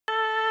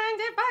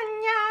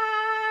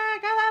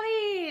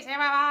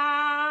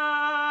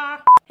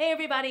Hey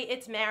everybody,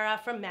 it's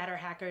Mara from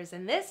MatterHackers,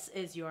 and this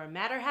is your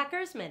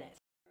MatterHackers Minute.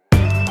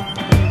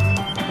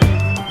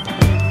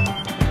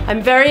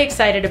 I'm very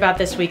excited about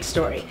this week's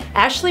story.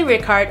 Ashley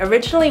Ricart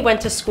originally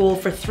went to school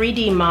for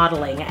 3D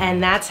modeling,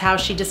 and that's how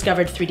she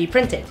discovered 3D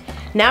printing.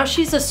 Now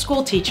she's a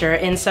school teacher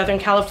in Southern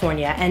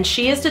California, and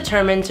she is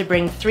determined to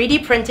bring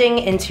 3D printing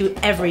into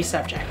every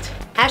subject.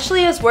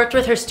 Ashley has worked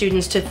with her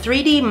students to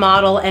 3D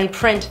model and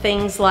print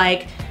things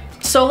like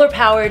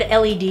solar-powered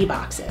LED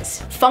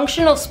boxes,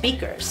 functional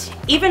speakers,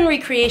 even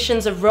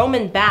recreations of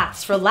Roman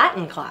baths for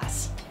Latin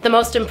class. The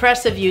most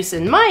impressive use,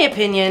 in my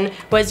opinion,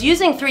 was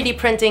using 3D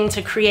printing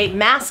to create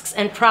masks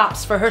and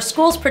props for her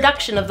school's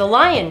production of The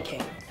Lion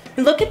King.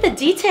 Look at the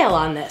detail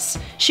on this.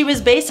 She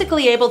was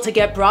basically able to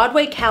get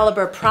Broadway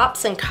caliber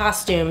props and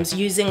costumes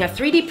using a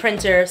 3D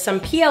printer,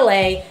 some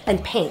PLA,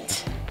 and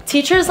paint.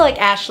 Teachers like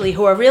Ashley,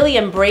 who are really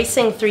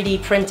embracing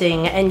 3D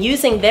printing and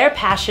using their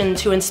passion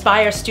to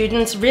inspire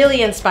students,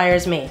 really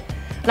inspires me.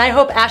 And I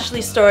hope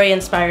Ashley's story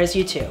inspires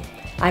you too.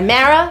 I'm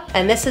Mara,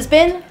 and this has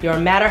been your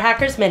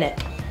MatterHackers Minute.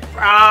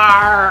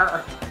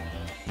 Rawr!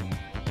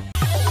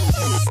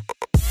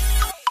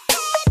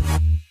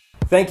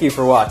 Thank you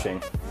for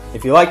watching.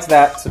 If you liked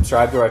that,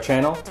 subscribe to our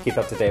channel to keep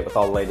up to date with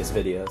all the latest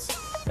videos.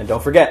 And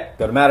don't forget,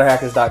 go to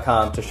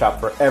MatterHackers.com to shop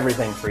for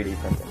everything 3D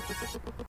printing.